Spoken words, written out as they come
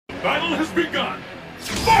battle has begun!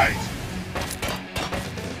 Fight!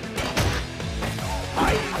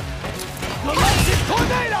 Galactic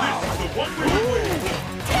Tornado! This is the one we were waiting for!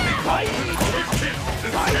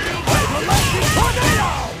 Galactic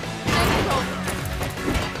Tornado!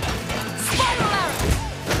 Spiral arrow!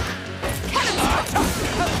 Cannon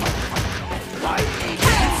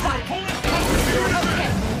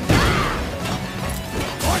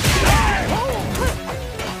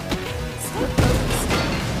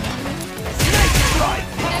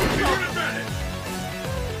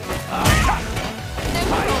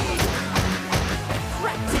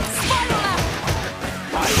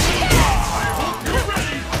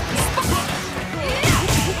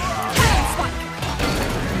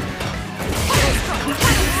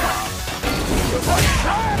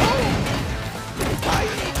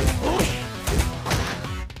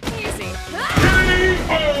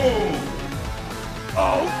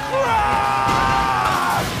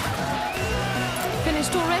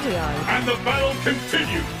Finished already, are you? And the battle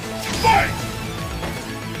continues! Fight!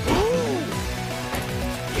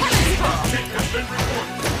 Kick has been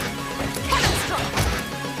recorded! Cannon strike!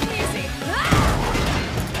 Easy!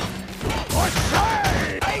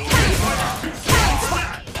 Okay!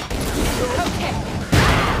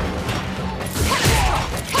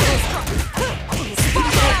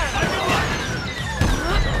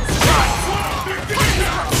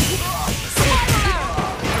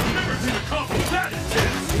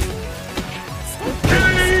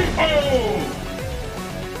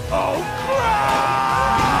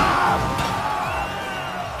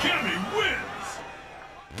 Cammy wins!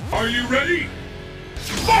 Are you ready?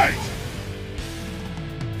 Fight!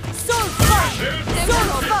 Sword fight! There's the Sword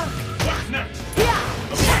first fight! hit. What's next? Yeah!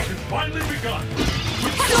 The fight has finally begun!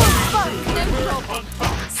 Sword fight! No We're problem! on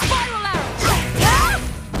top! Spiral arrow!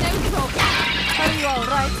 No problem! Are you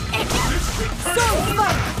alright? Sword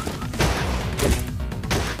fight!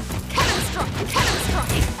 Cannon strike! Cannon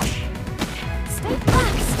strike! Stay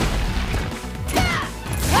back!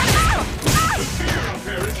 The fear up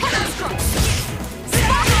there is Cannon strike!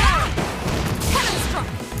 Spiral arrow! Cannon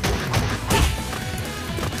strike!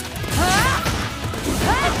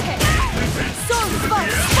 Okay! Sword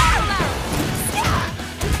fight! Spiral arrow!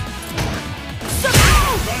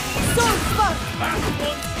 Sword fight! last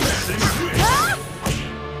one standing wins!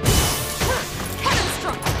 Cannon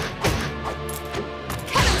strike!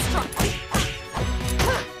 Cannon strike!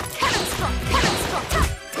 Cannon strike! Cannon strike!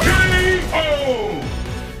 K.O.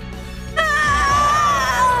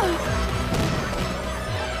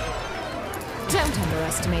 Don't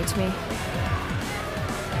underestimate me.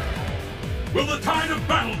 Will the tide of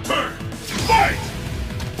battle turn? Fight!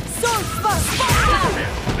 Sword fight! Spiral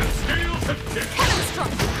arrow! The scales have tipped! Cannon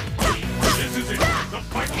strike! This is it! The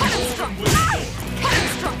fight for gold and win for! Cannon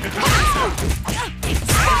strike! Cannon strike!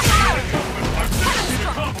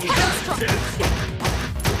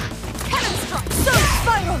 Cannon strike! Sword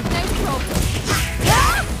spiral! No problem!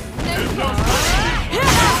 No problem!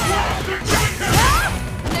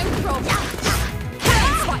 No problem!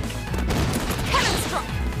 Cannon spike! Cannon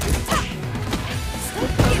strike! Stay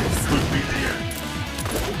focused! Could be the end!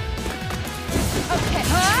 Okay!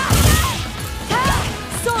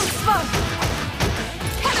 Sword spike!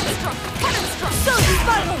 Cannon strike! Cannon strike! Sword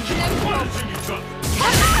spiral! No problem! Punishing each other!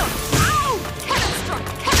 Cannon strike!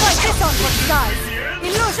 Try this on for size!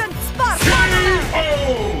 Illusion spark! K.O.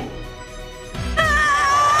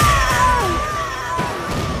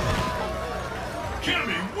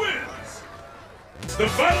 Cammy wins! The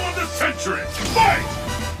battle of the century! Fight!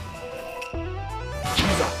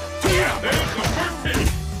 There's the first hit!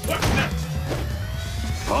 What's next?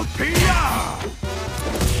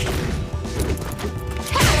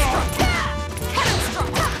 Cannon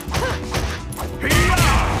strike!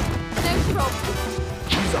 No problem!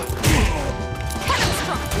 Cannon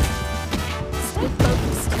strike! Stay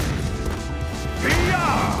focused!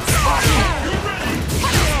 You're ready!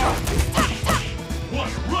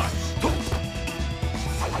 What rush!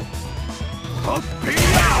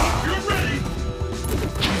 You're ready!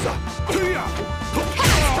 Stay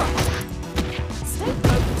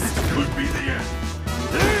focused! Could be the end!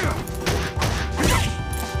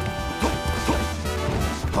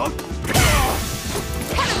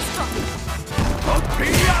 Cannon strike!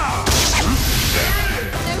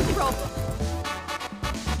 No problem!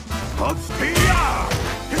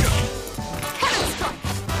 Cannon strike!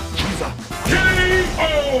 K.O.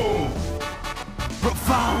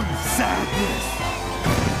 Profound sadness.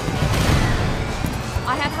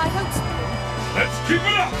 I had high hopes for you. Let's keep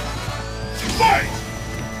it up! Fight!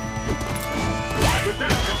 With that,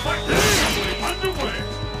 the fight is officially underway!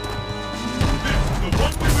 This is the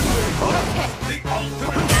one we've been waiting for! Okay! The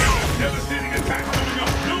ultimate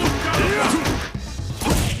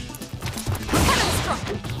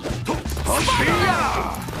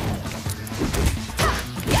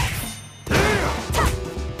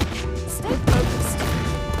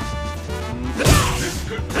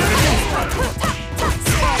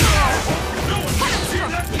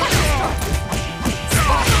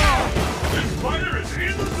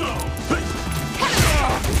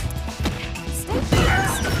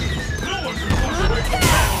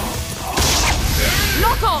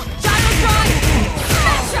Lock on! Gyro drive!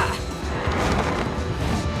 Smasher!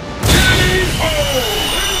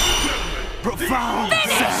 Profound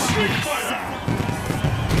sadness.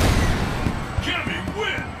 Cammy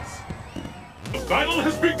wins! The battle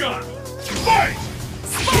has begun! Fight!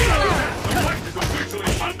 The fight is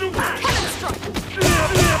officially underway!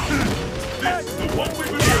 This is the one we've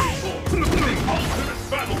been waiting for! The ultimate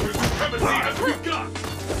battle for supremacy has begun!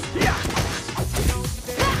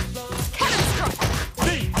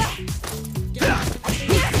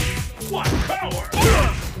 What power!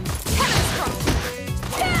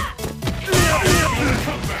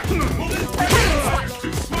 Come back! Will this be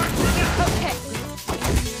too smart for this? Okay.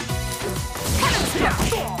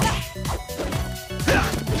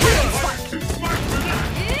 Too smart for that!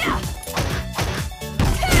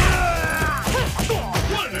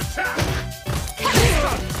 What an attack!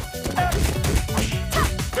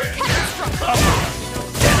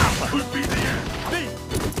 Could be the end!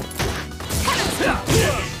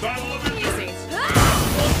 Battle of endurance!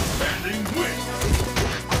 Standing wins!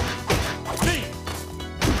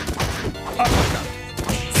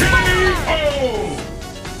 KO!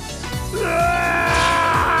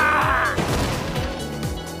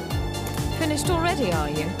 Finished already, are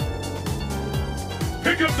you?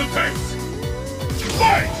 Pick up the pace!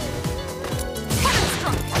 Fight!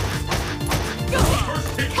 First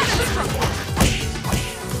hit is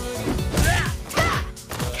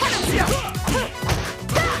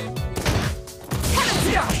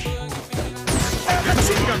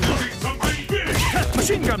Machine gun blow. see something big!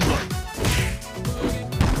 Machine gun blow.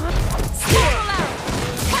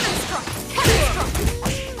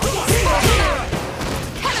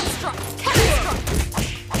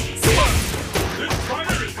 This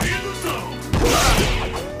fighter is in the zone!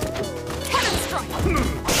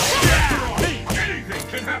 Anything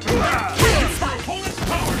can happen now! Use your opponent's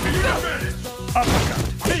power to your advantage! Uppercut.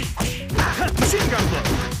 Machine gun blow.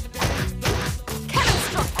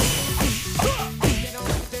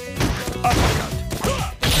 Uppercut.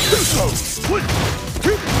 Too slow. 1,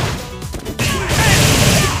 2.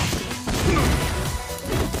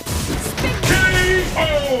 KO!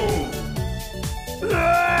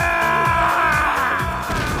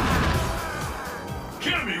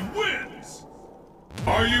 Cammy wins!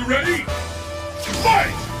 Are you ready?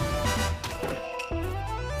 Fight!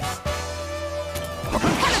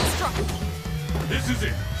 This is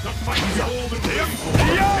it! The fight is all been waiting for!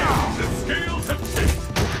 The scales have tipped!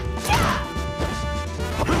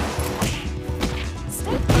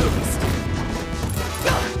 Stay focused.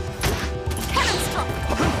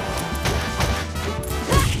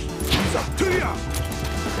 To ya.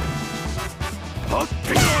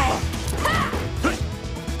 Okay.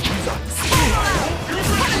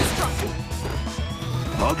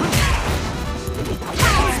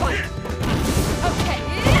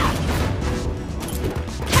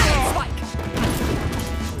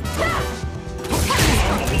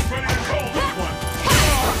 Almost ready to call this one!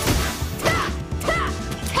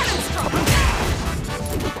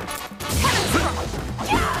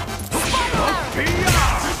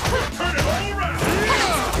 Turn it all around!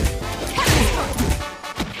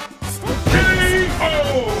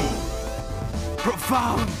 KO!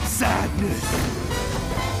 Profound sadness.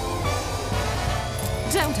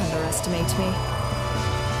 Don't underestimate me.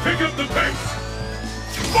 Pick up the pace!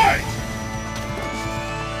 Fight!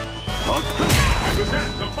 And with that,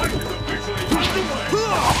 the fight is officially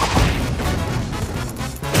underway!